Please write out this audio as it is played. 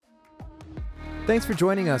Thanks for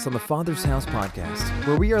joining us on the Father's House podcast,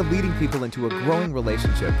 where we are leading people into a growing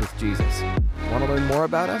relationship with Jesus. Want to learn more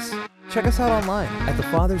about us? Check us out online at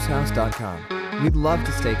thefathershouse.com. We'd love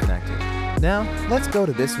to stay connected. Now, let's go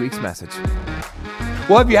to this week's message.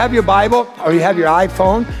 Well, if you have your Bible or you have your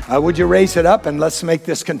iPhone, would you raise it up and let's make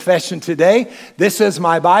this confession today. This is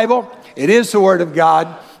my Bible. It is the Word of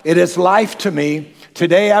God. It is life to me.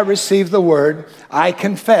 Today I receive the Word. I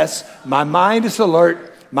confess. My mind is alert.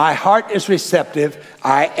 My heart is receptive.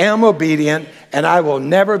 I am obedient, and I will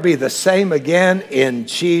never be the same again in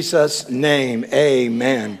Jesus' name.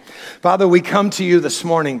 Amen. Father, we come to you this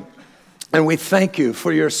morning, and we thank you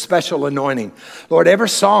for your special anointing. Lord, every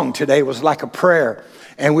song today was like a prayer,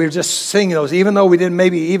 and we were just singing those, even though we didn't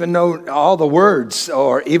maybe even know all the words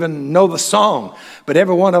or even know the song, but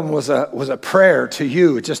every one of them was a prayer to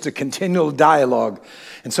you, just a continual dialogue.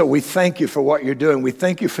 And so we thank you for what you're doing. We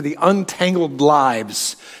thank you for the untangled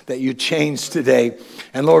lives that you changed today.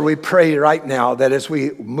 And Lord, we pray right now that as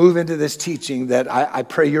we move into this teaching, that I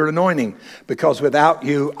pray your anointing, because without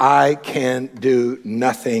you, I can do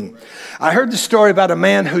nothing. I heard the story about a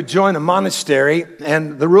man who joined a monastery,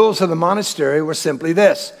 and the rules of the monastery were simply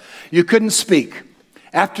this. You couldn't speak.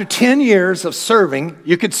 After 10 years of serving,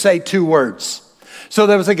 you could say 2 words. So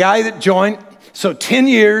there was a guy that joined. So 10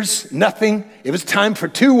 years, nothing. It was time for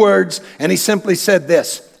 2 words, and he simply said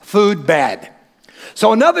this: food bad.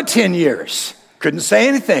 So another 10 years, couldn't say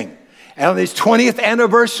anything. And on his 20th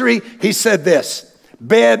anniversary, he said this: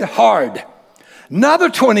 bed hard. Another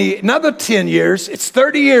 10 years, it's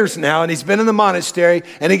 30 years now, and he's been in the monastery,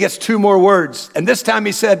 and he gets 2 more words. And this time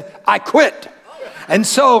he said, I quit. And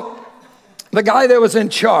so the guy that was in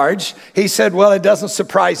charge, he said, well, it doesn't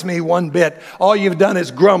surprise me one bit. All you've done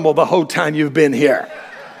is grumble the whole time you've been here.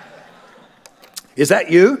 Is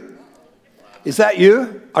that you? Is that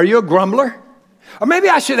you? Are you a grumbler? Or maybe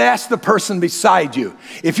I should ask the person beside you.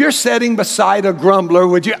 If you're sitting beside a grumbler,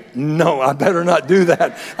 would you? No, I better not do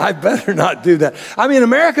that. I better not do that. I mean,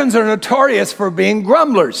 Americans are notorious for being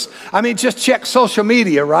grumblers. I mean, just check social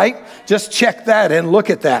media, right? Just check that and look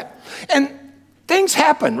at that. And things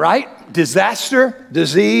happen, right? Disaster,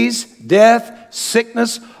 disease, death,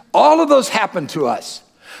 sickness, all of those happen to us.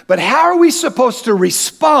 But how are we supposed to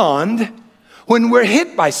respond when we're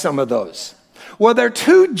hit by some of those? Well, there are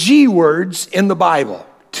 2 G words in the Bible,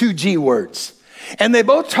 2 G words. And they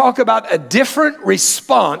both talk about a different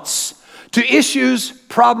response to issues,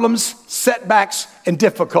 problems, setbacks, and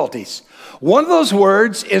difficulties. One of those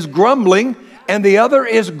words is grumbling, and the other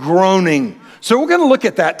is groaning. So we're going to look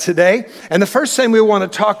at that today. And the first thing we want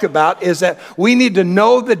to talk about is that we need to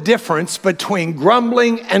know the difference between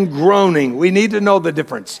grumbling and groaning. We need to know the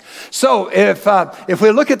difference. So if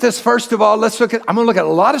we look at this, first of all, I'm going to look at a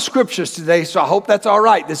lot of scriptures today, so I hope that's all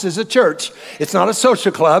right. This is a church. It's not a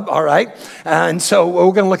social club, all right? And so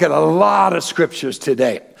we're going to look at a lot of scriptures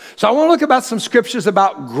today. So I want to look about some scriptures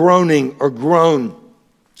about groaning or groan.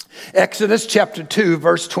 Exodus chapter 2,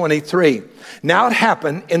 verse 23. Now it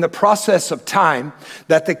happened in the process of time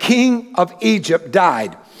that the king of Egypt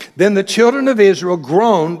died. Then the children of Israel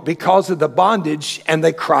groaned because of the bondage, and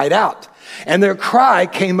they cried out. And their cry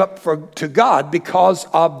came up to God because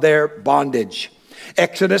of their bondage.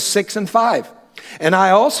 Exodus 6 and 5. And I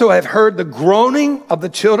also have heard the groaning of the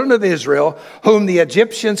children of Israel, whom the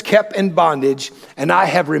Egyptians kept in bondage, and I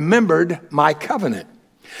have remembered my covenant.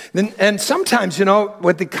 And sometimes,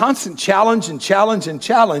 with the constant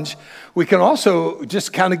challenge, we can also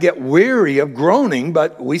just kind of get weary of groaning,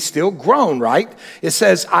 but we still groan, right? It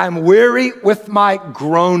says, I'm weary with my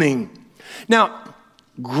groaning. Now,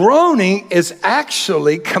 groaning is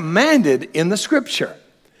actually commanded in the scripture.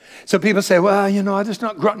 So people say, well, I just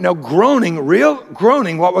not groan. No, groaning, real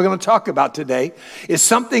groaning, what we're going to talk about today, is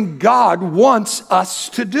something God wants us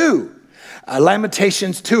to do.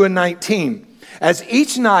 Lamentations 2 and 19. As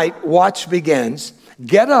each night watch begins,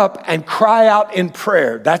 get up and cry out in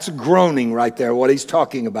prayer. That's groaning right there, what he's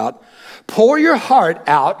talking about. Pour your heart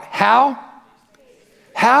out. How?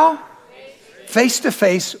 Face to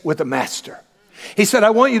face with the master. He said, I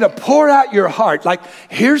want you to pour out your heart. Like,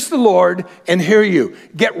 here's the Lord and here you.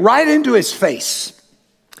 Get right into his face.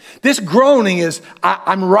 This groaning is,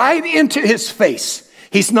 I'm right into his face.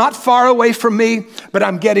 He's not far away from me, but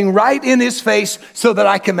I'm getting right in his face so that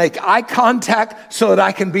I can make eye contact, so that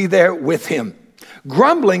I can be there with him.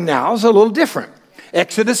 Grumbling now is a little different.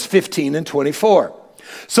 Exodus 15 and 24.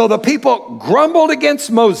 So the people grumbled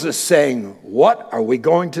against Moses, saying, what are we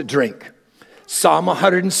going to drink? Psalm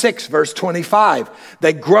 106, verse 25.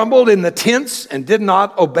 They grumbled in the tents and did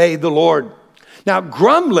not obey the Lord. Now,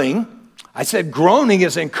 grumbling, I said groaning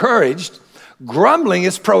is encouraged. Grumbling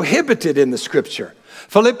is prohibited in the scripture.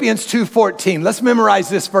 Philippians 2:14. Let's memorize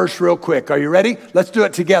this verse real quick. Are you ready? Let's do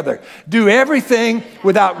it together. Do everything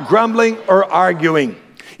without grumbling or arguing.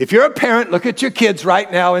 If you're a parent, look at your kids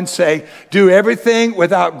right now and say, do everything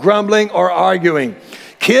without grumbling or arguing.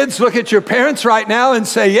 Kids, look at your parents right now and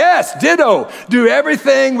say, yes, ditto. Do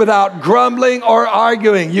everything without grumbling or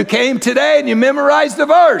arguing. You came today and you memorized the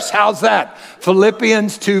verse. How's that?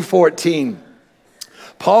 Philippians 2:14.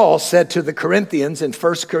 Paul said to the Corinthians in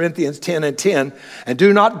 1 Corinthians 10:10, and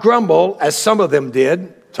do not grumble as some of them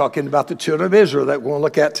did, talking about the children of Israel that we're going to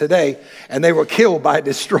look at today, and they were killed by a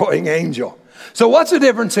destroying angel. So what's the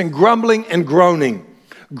difference in grumbling and groaning?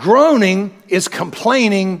 Groaning is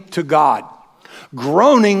complaining to God.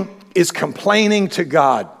 Groaning is complaining to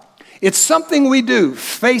God. It's something we do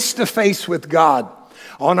face to face with God,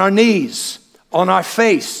 on our knees, on our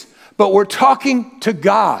face, but we're talking to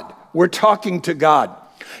God. We're talking to God.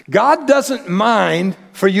 God doesn't mind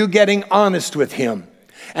for you getting honest with him.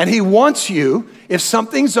 And he wants you, if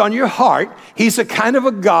something's on your heart, he's a kind of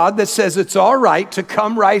a God that says it's all right to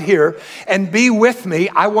come right here and be with me.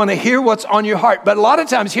 I want to hear what's on your heart. But a lot of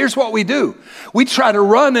times, here's what we do. We try to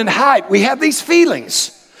run and hide. We have these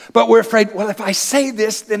feelings, but we're afraid, well, if I say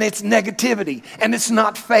this, then it's negativity and it's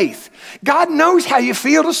not faith. God knows how you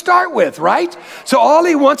feel to start with, right? So all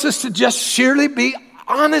he wants us to just surely be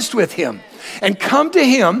honest with him and come to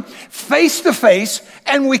him face to face,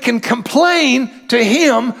 and we can complain to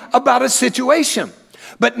him about a situation.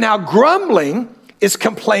 But now grumbling is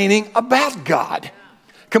complaining about God.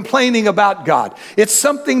 Complaining about God. It's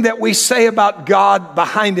something that we say about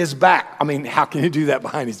behind his back. I mean, how can you do that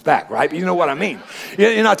behind his back, right? You know what I mean.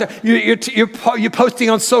 You're posting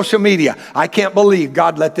on social media. I can't believe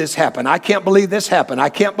God let this happen. I can't believe this happened. I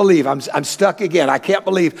can't believe I'm stuck again. I can't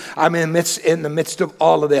believe I'm in the midst of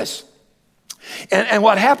all of this. And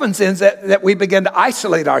what happens is that we begin to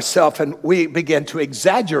isolate ourselves and we begin to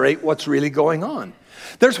exaggerate what's really going on.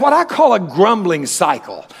 There's what I call a grumbling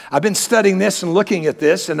cycle. I've been studying this and looking at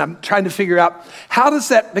this, and I'm trying to figure out how does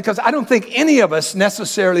that, because I don't think any of us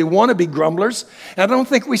necessarily want to be grumblers, and I don't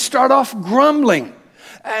think we start off grumbling.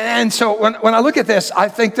 And so when I look at this, I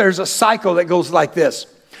think there's a cycle that goes like this.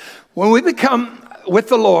 When we become with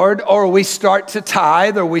the Lord, or we start to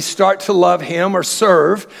tithe, or we start to love him or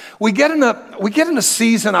serve, we get in a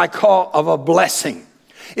season I call of a blessing.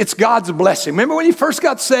 It's God's blessing. Remember when you first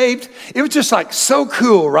got saved? It was just like so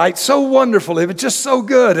cool, right? So wonderful. It was just so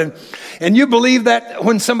good. And you believe that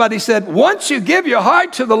when somebody said, once you give your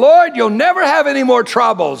heart to the Lord, you'll never have any more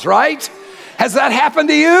troubles, right? Has that happened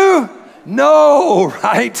to you? No,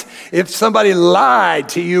 right? If somebody lied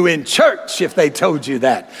to you in church, if they told you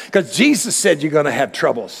that, because Jesus said you're going to have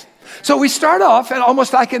troubles. So we start off and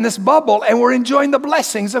almost like in this bubble, and we're enjoying the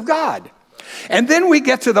blessings of God. And then we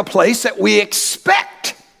get to the place that we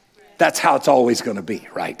expect. That's how it's always going to be,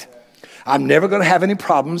 right? I'm never going to have any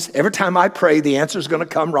problems. Every time I pray, the answer is going to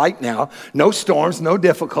come right now. No storms, no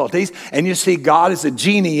difficulties. And you see, God is a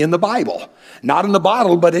genie in the Bible. Not in the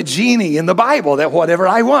bottle, but a genie in the Bible that whatever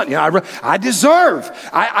I want, I deserve.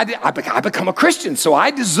 I become a Christian, so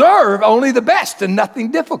I deserve only the best and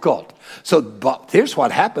nothing difficult. But here's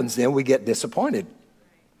what happens then. We get disappointed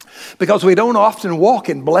because we don't often walk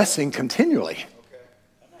in blessing continually.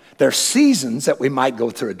 There are seasons that we might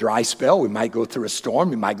go through a dry spell, we might go through a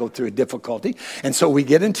storm, we might go through a difficulty. And so we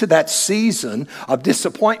get into that season of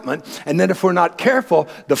disappointment. And then if we're not careful,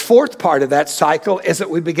 the fourth part of that cycle is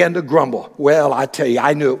that we begin to grumble. Well, I tell you,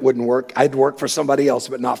 I knew it wouldn't work. I'd work for somebody else,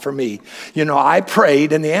 but not for me. I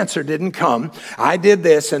prayed and the answer didn't come. I did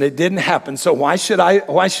this and it didn't happen. So why should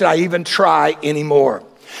I even try anymore?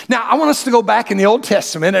 Now, I want us to go back in the Old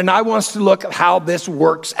Testament and I want us to look at how this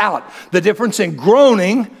works out. The difference in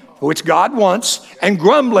groaning, which God wants, and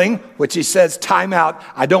grumbling, which he says, time out.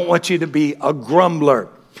 I don't want you to be a grumbler.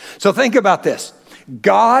 So think about this.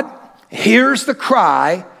 God hears the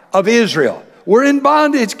cry of Israel. We're in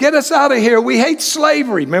bondage. Get us out of here. We hate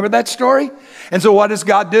slavery. Remember that story? And so what does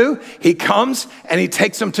God do? He comes and he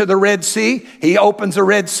takes them to the Red Sea. He opens the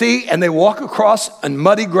Red Sea and they walk across on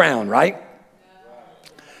muddy ground, right?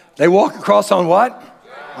 They walk across on what?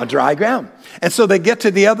 On dry ground. And so they get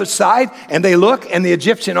to the other side and they look and the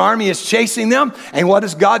Egyptian army is chasing them. And what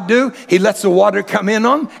does God do? He lets the water come in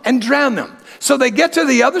on them and drown them. So they get to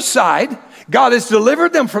the other side. God has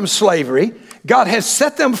delivered them from slavery. God has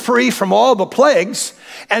set them free from all the plagues.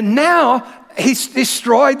 And now he's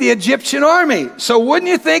destroyed the Egyptian army. So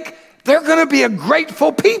wouldn't you think they're going to be a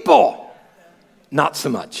grateful people? Not so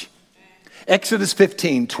much. Exodus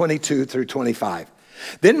 15, 22 through 25.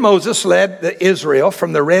 Then Moses led Israel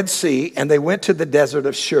from the Red Sea, and they went to the desert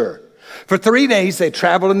of Shur. For 3 days they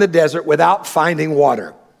traveled in the desert without finding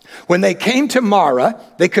water. When they came to Marah,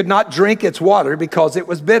 they could not drink its water because it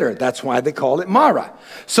was bitter. That's why they called it Marah.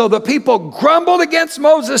 So the people grumbled against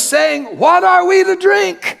Moses, saying, what are we to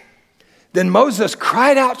drink? Then Moses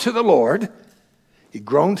cried out to the Lord. He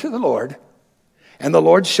groaned to the Lord, and the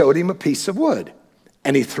Lord showed him a piece of wood.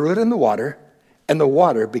 And he threw it in the water, and the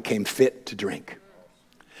water became fit to drink.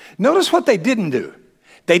 Notice what they didn't do.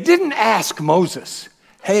 They didn't ask Moses,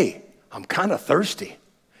 hey, I'm kind of thirsty.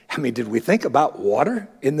 I mean, did we think about water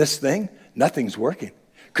in this thing? Nothing's working.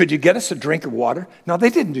 Could you get us a drink of water? No, they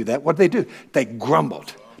didn't do that. What did they do? They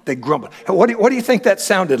grumbled. They grumbled. What do you think that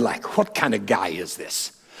sounded like? What kind of guy is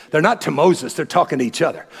this? They're not to Moses, they're talking to each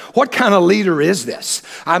other. What kind of leader is this?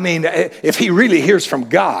 I mean, if he really hears from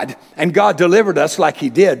God, and God delivered us like he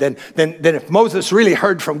did, then if Moses really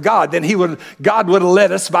heard from God, then God would have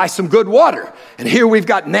led us by some good water. And here we've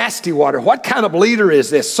got nasty water. What kind of leader is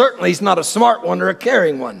this? Certainly he's not a smart one or a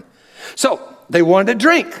caring one. So they wanted to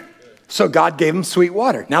drink. So God gave them sweet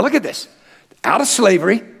water. Now look at this. Out of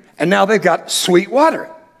slavery, and now they've got sweet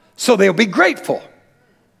water. So they'll be grateful.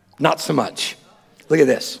 Not so much. Look at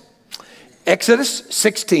this. Exodus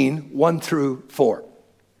 16, 1 through 4.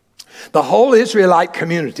 The whole Israelite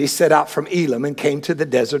community set out from Elim and came to the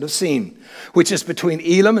desert of Sin, which is between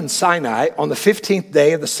Elim and Sinai, on the 15th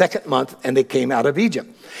day of the second month, and they came out of Egypt.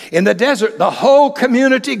 In the desert, the whole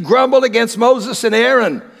community grumbled against Moses and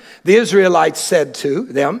Aaron. The Israelites said to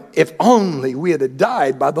them, if only we had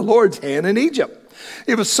died by the Lord's hand in Egypt.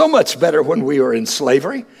 It was so much better when we were in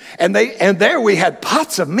slavery. And there we had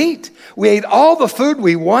pots of meat. We ate all the food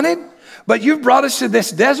we wanted. But you've brought us to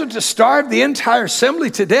this desert to starve the entire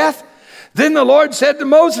assembly to death. Then the Lord said to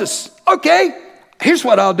Moses, okay, here's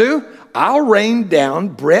what I'll do. I'll rain down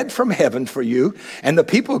bread from heaven for you, and the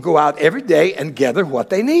people go out every day and gather what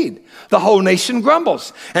they need. The whole nation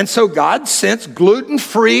grumbles. And so God sends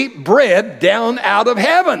gluten-free bread down out of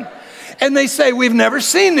heaven. And they say, we've never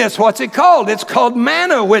seen this. What's it called? It's called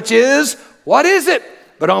manna, which is, what is it?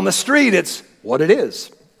 But on the street, it's what it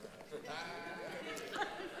is.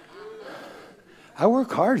 I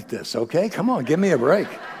work hard at this, okay? Come on, give me a break.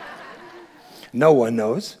 No one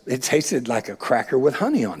knows. It tasted like a cracker with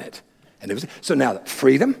honey on it. So now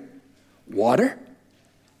freedom, water,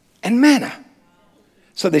 and manna.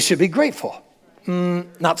 So they should be grateful.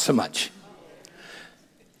 Not so much.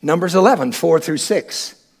 Numbers 11, 4 through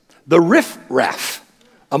 6. The riffraff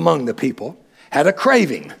among the people had a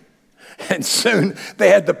craving, and soon they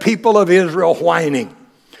had the people of Israel whining.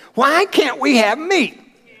 Why can't we have meat?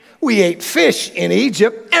 We ate fish in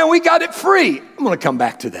Egypt and we got it free. I'm going to come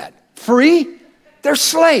back to that. Free? They're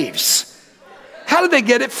slaves. How did they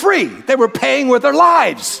get it free? They were paying with their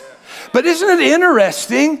lives. But isn't it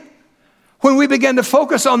interesting when we begin to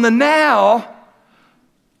focus on the now,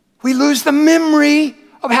 we lose the memory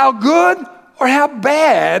of how good or how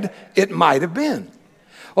bad it might have been.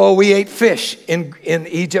 Oh, we ate fish in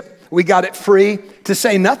Egypt. We got it free, to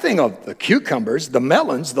say nothing of the cucumbers, the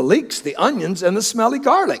melons, the leeks, the onions, and the smelly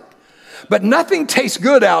garlic. But nothing tastes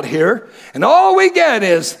good out here, and all we get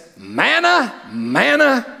is manna,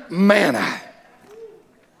 manna, manna.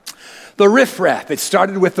 The riffraff, it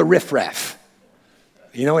started with the riffraff.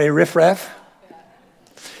 You know any riffraff?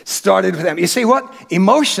 Started with them. You see what?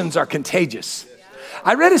 Emotions are contagious.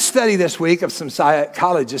 I read a study this week of some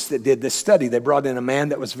psychologists that did this study. They brought in a man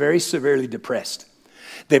that was very severely depressed.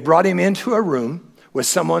 They brought him into a room with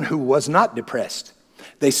someone who was not depressed.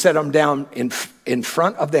 They set him down in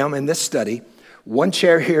front of them in this study, one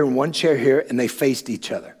chair here and one chair here, and they faced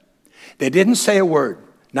each other. They didn't say a word,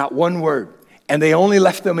 not one word, and they only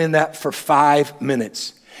left them in that for 5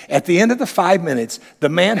 minutes. At the end of the 5 minutes, the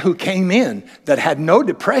man who came in that had no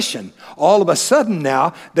depression, all of a sudden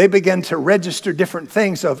now, they began to register different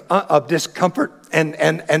things of discomfort and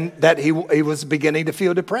that he was beginning to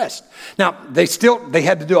feel depressed. Now, they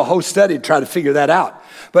had to do a whole study to try to figure that out.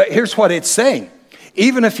 But here's what it's saying.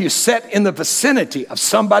 Even if you sit in the vicinity of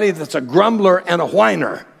somebody that's a grumbler and a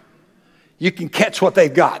whiner, you can catch what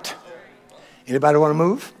they've got. Anybody want to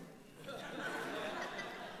move?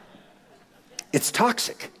 It's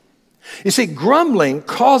toxic. You see, grumbling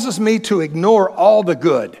causes me to ignore all the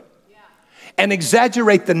good and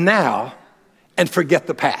exaggerate the now and forget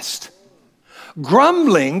the past.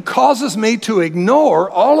 Grumbling causes me to ignore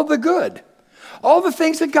all of the good, all the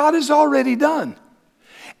things that God has already done,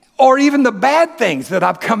 or even the bad things that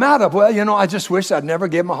I've come out of. Well, I just wish I'd never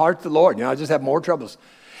give my heart to the Lord. I just have more troubles.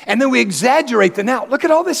 And then we exaggerate the now. Look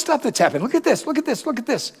at all this stuff that's happened. Look at this, look at this, look at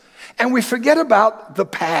this. And we forget about the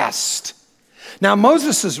past. Now,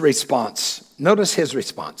 Moses' response, notice his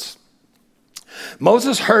response.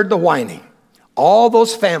 Moses heard the whining, all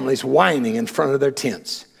those families whining in front of their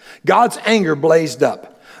tents. God's anger blazed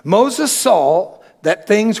up. Moses saw that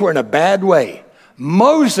things were in a bad way.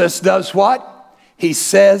 Moses does what? He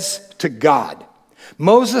says to God.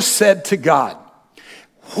 Moses said to God,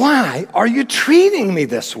 why are you treating me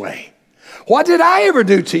this way? What did I ever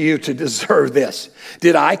do to you to deserve this?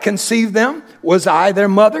 Did I conceive them? Was I their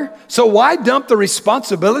mother? So why dump the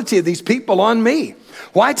responsibility of these people on me?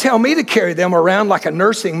 Why tell me to carry them around like a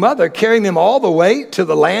nursing mother, carrying them all the way to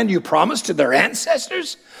the land you promised to their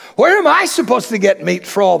ancestors? Where am I supposed to get meat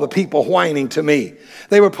for all the people whining to me?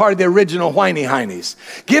 They were part of the original whiny heinies.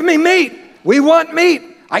 Give me meat. We want meat.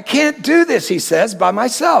 I can't do this, he says, by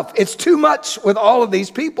myself. It's too much with all of these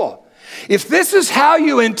people. If this is how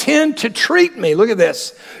you intend to treat me, look at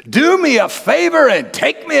this. Do me a favor and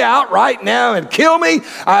take me out right now and kill me.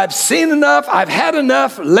 I've seen enough. I've had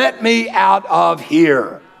enough. Let me out of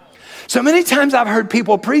here. So many times I've heard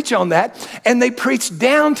people preach on that, and they preach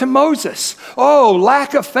down to Moses. Oh,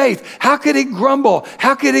 lack of faith. How could he grumble?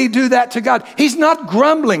 How could he do that to God? He's not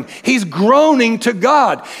grumbling. He's groaning to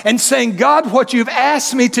God and saying, God, what you've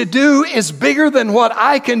asked me to do is bigger than what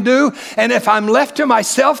I can do. And if I'm left to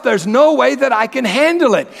myself, there's no way that I can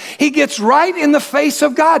handle it. He gets right in the face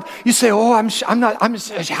of God. You say, oh,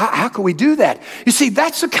 how can we do that? You see,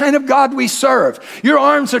 that's the kind of God we serve. Your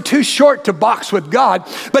arms are too short to box with God,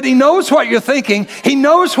 but he knows what you're thinking. He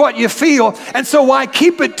knows what you feel. And so why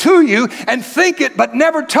keep it to you and think it, but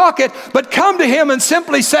never talk it, but come to him and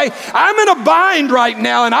simply say, I'm in a bind right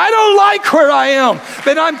now and I don't like where I am,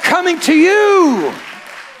 but I'm coming to you.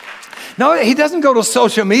 No, he doesn't go to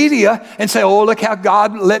social media and say, oh, look how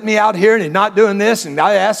God let me out here and he's not doing this and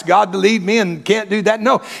I asked God to lead me and can't do that.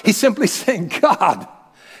 No, he's simply saying, God.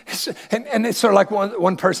 And it's sort of like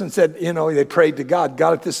one person said, they prayed to God,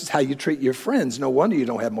 God, if this is how you treat your friends, no wonder you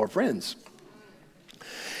don't have more friends.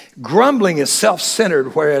 Grumbling is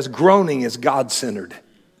self-centered, whereas groaning is God-centered.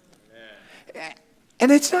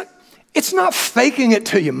 And it's not faking it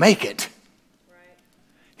till you make it.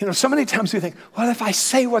 So many times we think, well, if I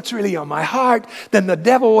say what's really on my heart, then the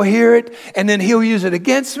devil will hear it, and then he'll use it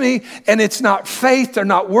against me, and it's not faith. They're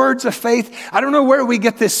not words of faith. I don't know where we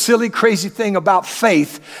get this silly, crazy thing about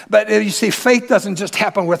faith, but you see, faith doesn't just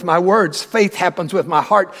happen with my words. Faith happens with my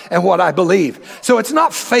heart and what I believe. So it's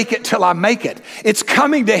not fake it till I make it. It's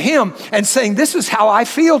coming to him and saying, this is how I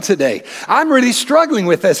feel today. I'm really struggling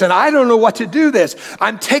with this, and I don't know what to do this.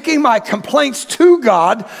 I'm taking my complaints to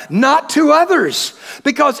God, not to others,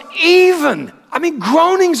 because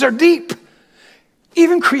groanings are deep.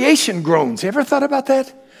 Even creation groans. You ever thought about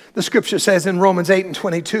that? The scripture says in Romans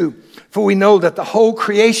 8:22, for we know that the whole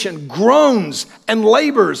creation groans and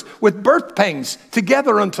labors with birth pangs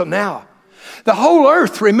together until now. The whole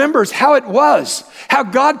earth remembers how it was, how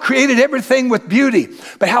God created everything with beauty,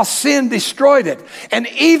 but how sin destroyed it. And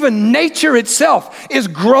even nature itself is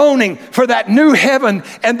groaning for that new heaven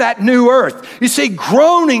and that new earth. You see,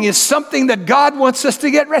 groaning is something that God wants us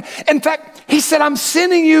to get ready. In fact, he said, I'm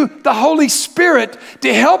sending you the Holy Spirit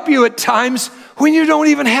to help you at times when you don't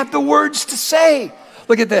even have the words to say.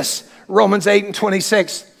 Look at this, Romans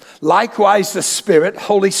 8:26. Likewise, the Spirit,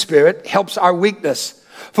 Holy Spirit, helps our weakness.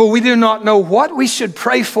 For we do not know what we should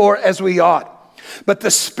pray for as we ought. But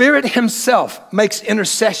the Spirit himself makes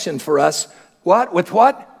intercession for us. What? With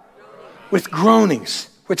what? With groanings,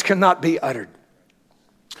 which cannot be uttered.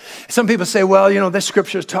 Some people say, well, this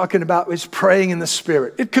scripture is talking about is praying in the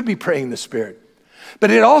Spirit. It could be praying in the Spirit.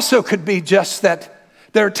 But it also could be just that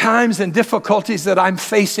there are times and difficulties that I'm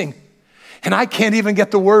facing, and I can't even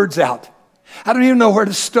get the words out. I don't even know where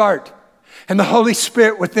to start. And the Holy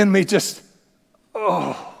Spirit within me just...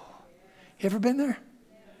 Oh, you ever been there?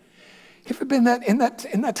 You ever been in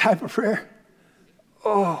that type of prayer?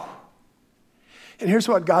 Oh. And here's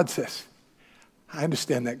what God says. I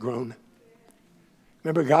understand that groan.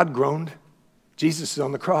 Remember, God groaned. Jesus is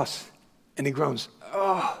on the cross, and he groans.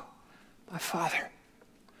 Oh, my Father,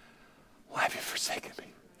 why have you forsaken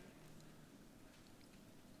me?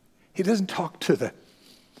 He doesn't talk to the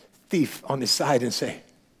thief on his side and say,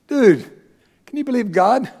 dude, can you believe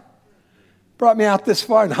God brought me out this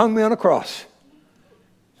far and hung me on a cross?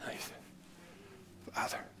 No, he said,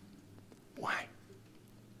 Father, why?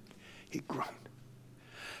 He groaned.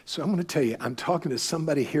 So I'm going to tell you, I'm talking to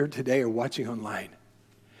somebody here today or watching online.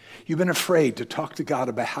 You've been afraid to talk to God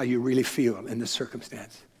about how you really feel in this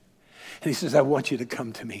circumstance. And he says, I want you to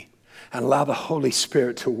come to me and allow the Holy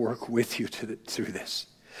Spirit to work with you through this.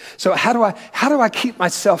 So how do I keep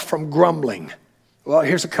myself from grumbling? Well,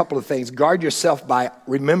 here's a couple of things. Guard yourself by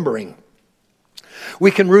remembering.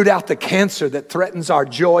 We can root out the cancer that threatens our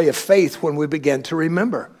joy of faith when we begin to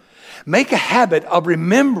remember. Make a habit of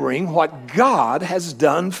remembering what God has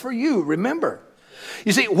done for you. Remember.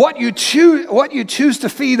 You see, what you choose to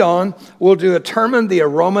feed on will determine the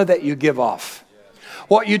aroma that you give off.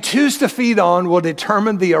 What you choose to feed on will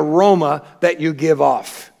determine the aroma that you give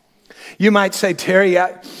off. You might say, Terry,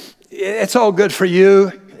 it's all good for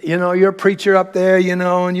you. You know, you're a preacher up there, you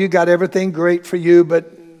know, and you got everything great for you.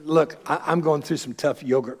 But look, I'm going through some tough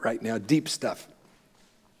yogurt right now, deep stuff.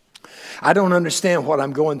 I don't understand what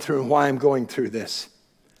I'm going through and why I'm going through this.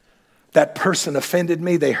 That person offended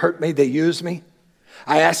me. They hurt me. They used me.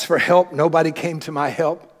 I asked for help. Nobody came to my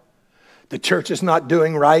help. The church is not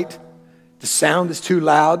doing right. The sound is too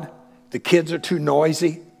loud. The kids are too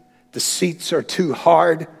noisy. The seats are too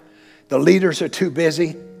hard. The leaders are too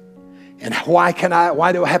busy. And why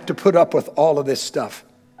do I have to put up with all of this stuff?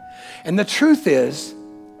 And the truth is,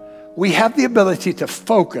 we have the ability to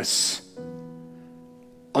focus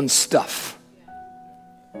on stuff.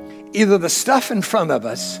 Either the stuff in front of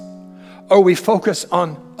us, or we focus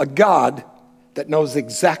on a God that knows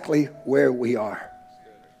exactly where we are.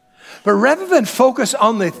 But rather than focus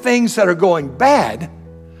on the things that are going bad,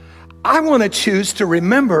 I want to choose to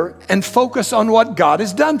remember and focus on what God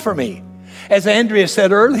has done for me. As Andrea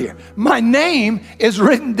said earlier, my name is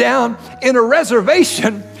written down in a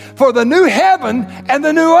reservation for the new heaven and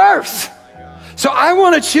the new earth. So I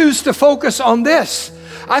want to choose to focus on this.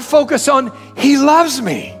 I focus on He loves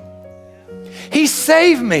me. He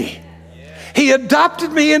saved me. He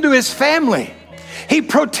adopted me into His family. He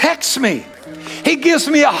protects me. He gives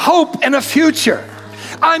me a hope and a future.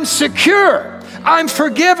 I'm secure. I'm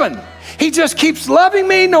forgiven. He just keeps loving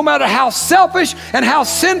me no matter how selfish and how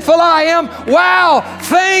sinful I am. Wow.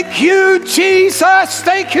 Thank you, Jesus.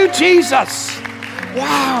 Thank you, Jesus.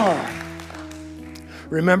 Wow.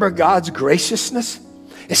 Remember God's graciousness?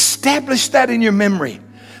 Establish that in your memory.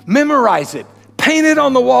 Memorize it. Paint it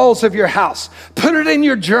on the walls of your house. Put it in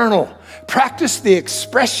your journal. Practice the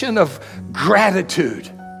expression of gratitude.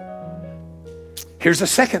 Here's the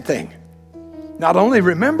second thing. Not only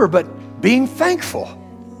remember, but being thankful.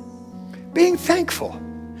 Being thankful.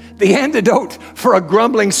 The antidote for a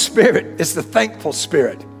grumbling spirit is the thankful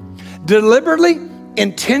spirit. Deliberately,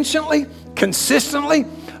 intentionally, consistently,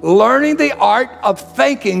 learning the art of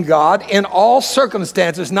thanking God in all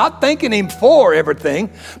circumstances, not thanking Him for everything,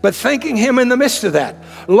 but thanking Him in the midst of that.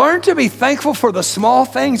 Learn to be thankful for the small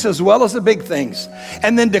things as well as the big things,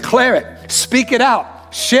 and then declare it, speak it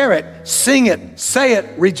out, share it, sing it, say it,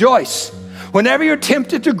 rejoice. Whenever you're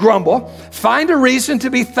tempted to grumble, find a reason to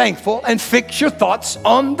be thankful and fix your thoughts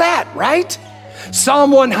on that, right?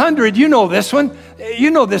 Psalm 100, you know this one. You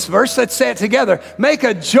know this verse. Let's say it together. Make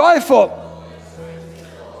a joyful...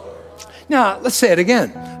 Now, let's say it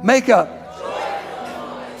again.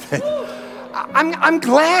 I'm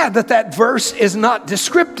glad that verse is not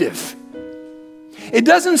descriptive. It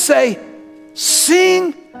doesn't say,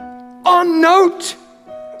 sing on note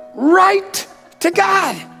right to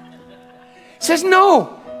God. It says,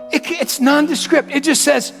 no, it's nondescript. It just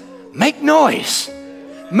says, make noise.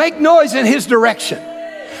 Make noise in His direction.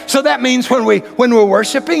 So that means when we're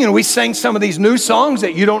worshiping and we sing some of these new songs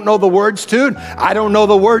that you don't know the words to, and I don't know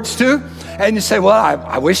the words to, and you say, well,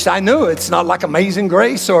 I wish I knew. It's not like Amazing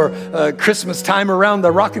Grace or Christmas Time Around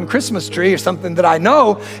the Rockin' Christmas Tree or something that I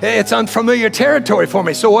know. It's unfamiliar territory for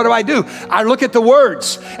me. So what do? I look at the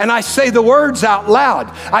words and I say the words out loud.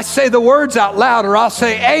 I say the words out loud, or I'll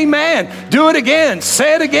say, amen. Do it again.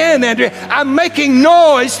 Say it again, Andrea. I'm making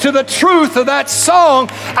noise to the truth of that song.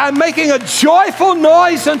 I'm making a joyful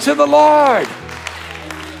noise unto the Lord.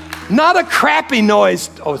 Not a crappy noise.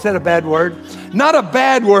 Oh, is that a bad word? Not a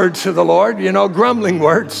bad word to the Lord, grumbling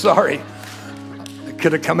word, sorry. It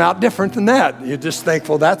could have come out different than that. You're just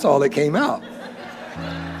thankful that's all that came out.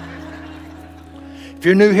 If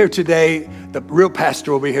you're new here today, the real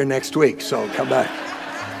pastor will be here next week, so come back.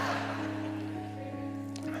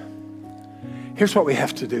 Here's what we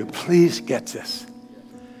have to do. Please get this.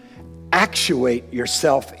 Actuate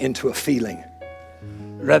yourself into a feeling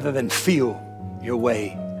rather than feel your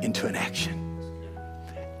way into an action.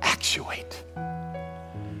 Actuate.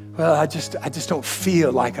 Well, I just don't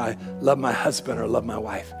feel like I love my husband or love my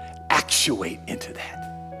wife. Actuate into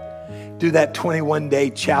that. Do that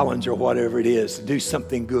 21-day challenge or whatever it is. Do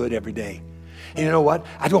something good every day. And you know what?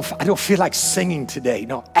 I don't feel like singing today.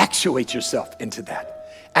 No, actuate yourself into that.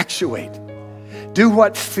 Actuate. Do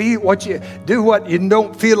what you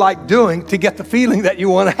don't feel like doing to get the feeling that you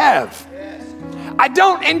want to have. I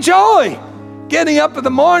don't enjoy getting up in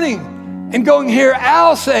the morning and going, here,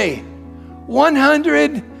 Al say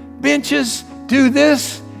 100 benches, do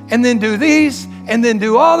this, and then do these, and then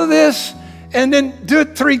do all of this, and then do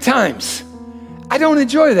it 3 times. I don't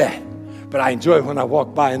enjoy that. But I enjoy when I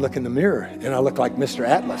walk by and look in the mirror and I look like Mr.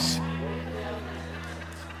 Atlas.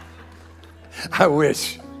 I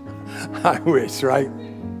wish, right?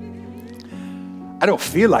 I don't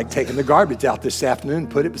feel like taking the garbage out this afternoon and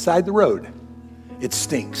put it beside the road. It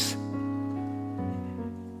stinks.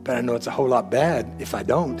 But I know it's a whole lot bad if I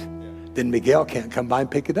don't. Then Miguel can't come by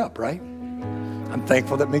and pick it up, right? I'm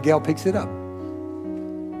thankful that Miguel picks it up.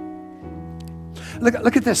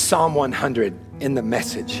 Look at this Psalm 100 in the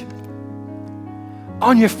Message.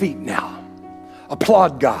 On your feet now.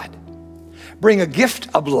 Applaud God. Bring a gift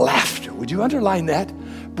of laughter. Would you underline that?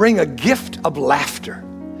 Bring a gift of laughter.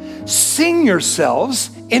 Sing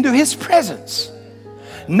yourselves into his presence.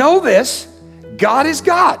 Know this, God is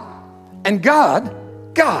God, and God,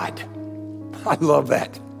 God. I love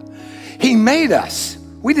that. He made us.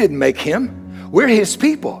 We didn't make him. We're his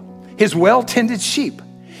people, his well-tended sheep.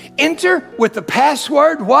 Enter with the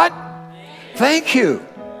password, what? Thank you.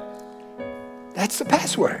 That's the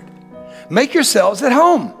password. Make yourselves at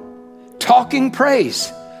home. Talking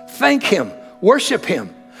praise. Thank him. Worship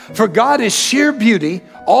him. For God is sheer beauty,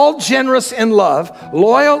 all generous in love,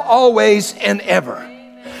 loyal always and ever.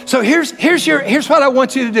 So here's what I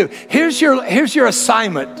want you to do. Here's your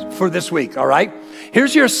assignment for this week, all right?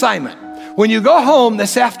 Here's your assignment. When you go home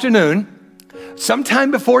this afternoon,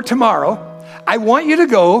 sometime before tomorrow, I want you to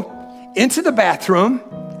go into the bathroom,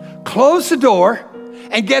 close the door,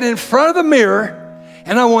 and get in front of the mirror,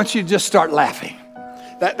 and I want you to just start laughing.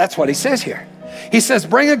 That's what he says here. He says,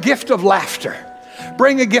 bring a gift of laughter.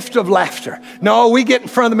 Bring a gift of laughter. No, we get in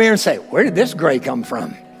front of the mirror and say, where did this gray come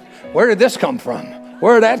from? Where did this come from?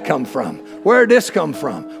 Where did that come from? Where did this come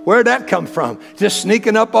from? Where did that come from? Just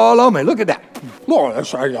sneaking up all over me. Look at that. Lord,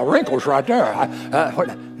 there's wrinkles right there.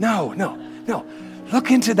 No.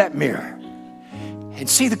 Look into that mirror and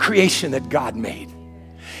see the creation that God made.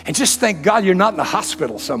 And just thank God you're not in the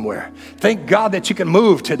hospital somewhere. Thank God that you can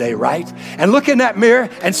move today, right? And look in that mirror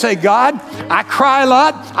and say, God, I cry a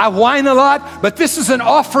lot, I whine a lot, but this is an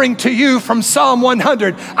offering to you from Psalm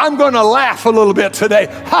 100. I'm going to laugh a little bit today.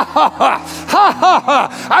 Ha, ha, ha, ha, ha,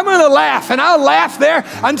 ha. I'm going to laugh, and I'll laugh there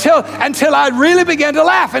until I really begin to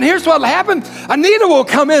laugh. And here's what'll happen. Anita will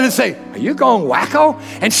come in and say, are you going wacko?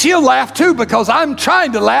 And she'll laugh too because I'm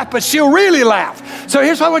trying to laugh, but she'll really laugh. So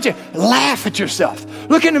here's what I want you to laugh at yourself.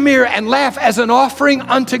 Look in the mirror and laugh as an offering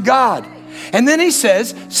unto God. And then he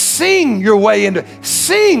says, sing your way into him.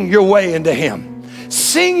 Sing your way into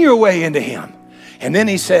him. And then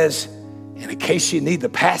he says, and in case you need the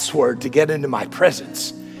password to get into my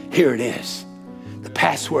presence, here it is. The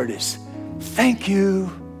password is, thank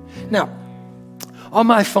you. Now, on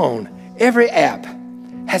my phone, every app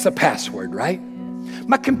has a password, right?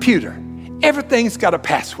 My computer, everything's got a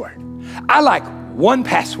password. I like one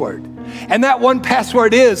password. And that one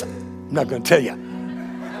password is, I'm not going to tell you,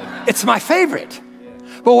 it's my favorite.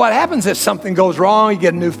 But what happens if something goes wrong, you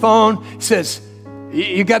get a new phone, it says,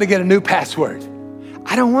 you got to get a new password.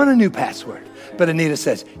 I don't want a new password. But Anita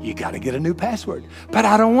says, you got to get a new password. But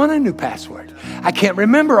I don't want a new password. I can't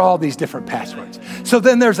remember all these different passwords. So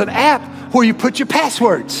then there's an app where you put your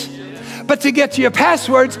passwords. But to get to your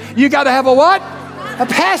passwords, you got to have a what? A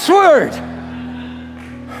password.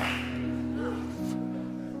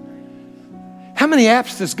 How many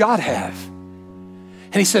apps does God have?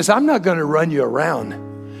 And he says, I'm not going to run you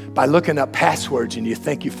around by looking up passwords and you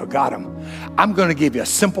think you forgot them. I'm going to give you a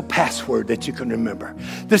simple password that you can remember.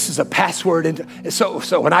 This is a password.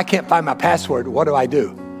 So when I can't find my password, what do?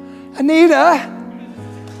 Anita.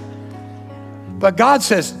 But God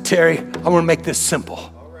says, Terry, I want to make this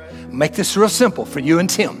simple. Make this real simple for you and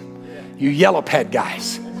Tim, you yellow pad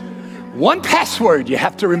guys. One password you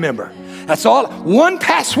have to remember. That's all. One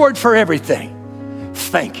password for everything.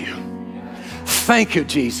 Thank you. Thank you,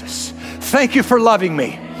 Jesus. Thank you for loving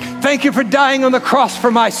me. Thank you for dying on the cross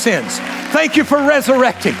for my sins. Thank you for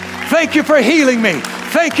resurrecting. Thank you for healing me.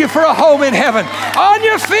 Thank you for a home in heaven. On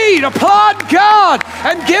your feet, applaud God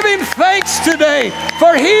and give him thanks today.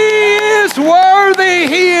 For he is worthy.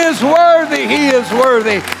 He is worthy. He is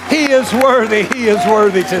worthy. He is worthy. He is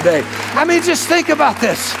worthy today. I mean, just think about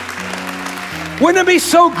this. Wouldn't it be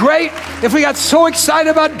so great if we got so excited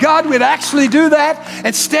about God, we'd actually do that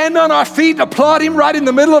and stand on our feet, applaud him right in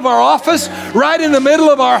the middle of our office, right in the middle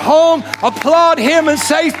of our home, applaud him and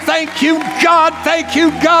say, thank you, God, thank you,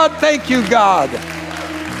 God, thank you, God.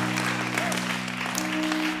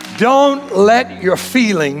 Don't let your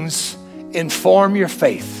feelings inform your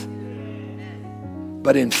faith,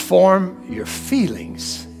 but inform your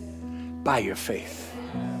feelings by your faith.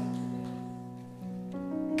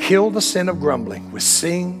 Kill the sin of grumbling with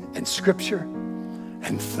sing and scripture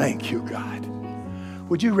and thank you, God.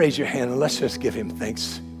 Would you raise your hand and let's just give him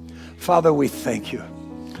thanks. Father, we thank you.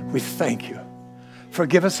 We thank you.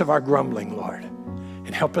 Forgive us of our grumbling, Lord. And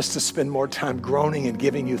And help us to spend more time groaning and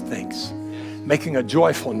giving you thanks, making a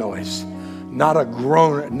joyful noise, not a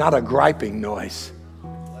griping noise.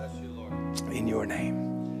 Bless you, Lord. In your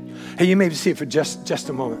name. Hey, you may be seated for just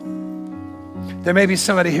a moment. There may be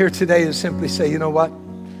somebody here today who simply say, you know what?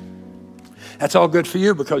 That's all good for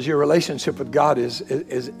you because your relationship with God is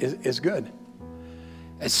good.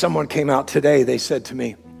 As someone came out today, they said to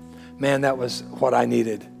me, man, that was what I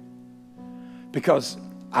needed. Because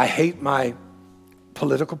I hate my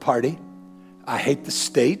political party. I hate the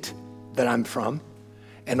state that I'm from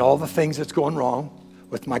and all the things that's going wrong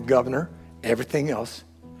with my governor, everything else.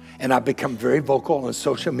 And I've become very vocal on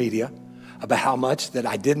social media about how much that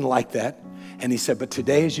I didn't like that. And he said, but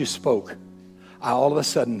today as you spoke, I all of a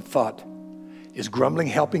sudden thought, is grumbling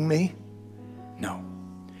helping me? No.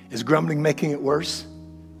 Is grumbling making it worse?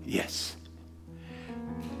 Yes.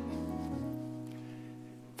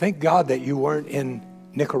 Thank God that you weren't in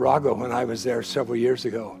Nicaragua when I was there several years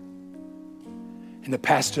ago. And the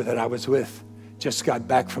pastor that I was with just got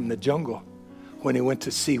back from the jungle when he went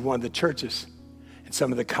to see one of the churches. And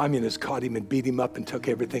some of the communists caught him and beat him up and took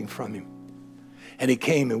everything from him. And he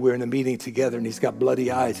came and we were in a meeting together and he's got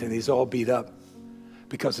bloody eyes and he's all beat up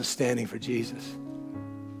because of standing for Jesus.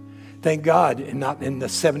 Thank God, and not in the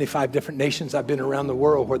 75 different nations I've been around the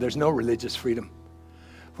world where there's no religious freedom,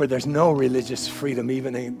 where there's no religious freedom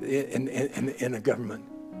even in a government.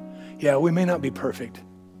 Yeah, we may not be perfect,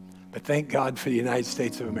 but thank God for the United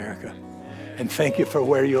States of America. And thank you for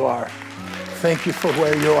where you are. Thank you for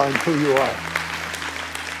where you are and who you are.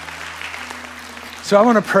 So I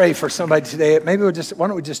want to pray for somebody today. Why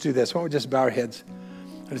don't we just do this? Why don't we just bow our heads?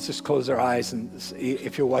 Let's just close our eyes. And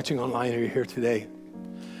if you're watching online or you're here today,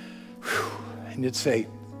 and you'd say,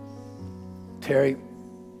 Terry,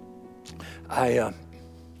 I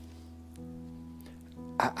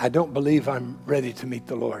don't believe I'm ready to meet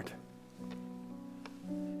the Lord.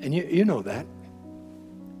 And you know that.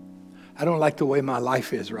 I don't like the way my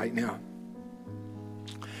life is right now.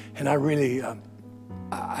 And I really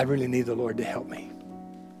need the Lord to help me.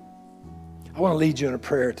 I want to lead you in a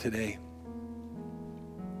prayer today.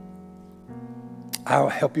 I'll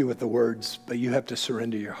help you with the words, but you have to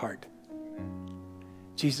surrender your heart.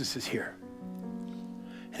 Jesus is here.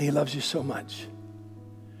 And he loves you so much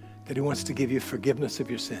that he wants to give you forgiveness of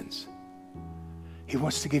your sins. He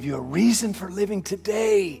wants to give you a reason for living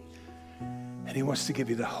today. And he wants to give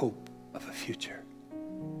you the hope of a future.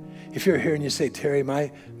 If you're here and you say, Terry,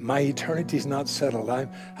 my eternity is not settled.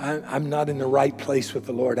 I'm not in the right place with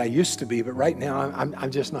the Lord. I used to be, but right now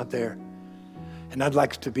I'm just not there. And I'd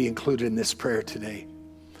like to be included in this prayer today.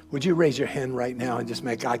 Would you raise your hand right now and just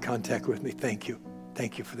make eye contact with me? Thank you.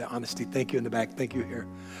 Thank you for the honesty. Thank you in the back. Thank you here.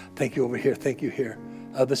 Thank you over here. Thank you here.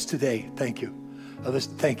 Others today, thank you. Others,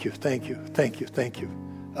 thank you, thank you, thank you, thank you.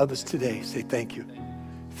 Others today, say thank you.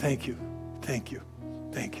 Thank you, thank you,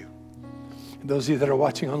 thank you. And those of you that are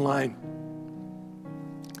watching online,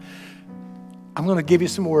 I'm going to give you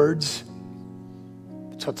some words.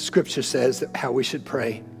 That's what the scripture says, how we should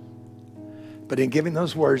pray. But in giving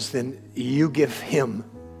those words, then you give him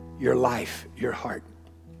your life, your heart.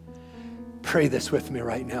 Pray this with me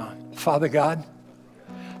right now. Father God,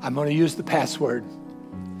 I'm going to use the password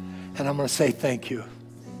and I'm going to say thank you.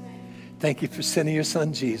 Thank you for sending your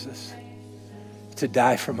son Jesus to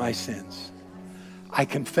die for my sins. I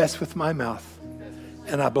confess with my mouth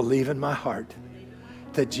and I believe in my heart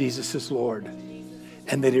that Jesus is Lord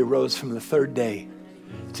and that he rose from the third day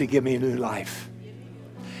to give me a new life.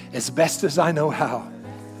 As best as I know how,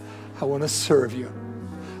 I want to serve you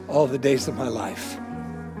all the days of my life.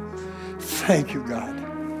 Thank you, God.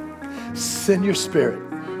 Send your spirit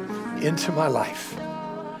into my life.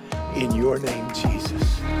 In your name,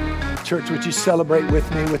 Jesus. Church, would you celebrate with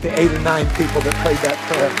me with the 8 or 9 people that prayed that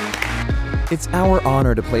prayer? It's our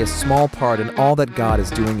honor to play a small part in all that God is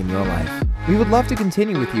doing in your life. We would love to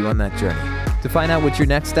continue with you on that journey. To find out what your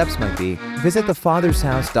next steps might be, visit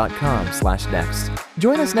thefathershouse.com/next.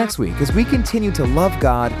 Join us next week as we continue to love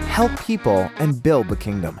God, help people, and build the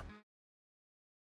kingdom.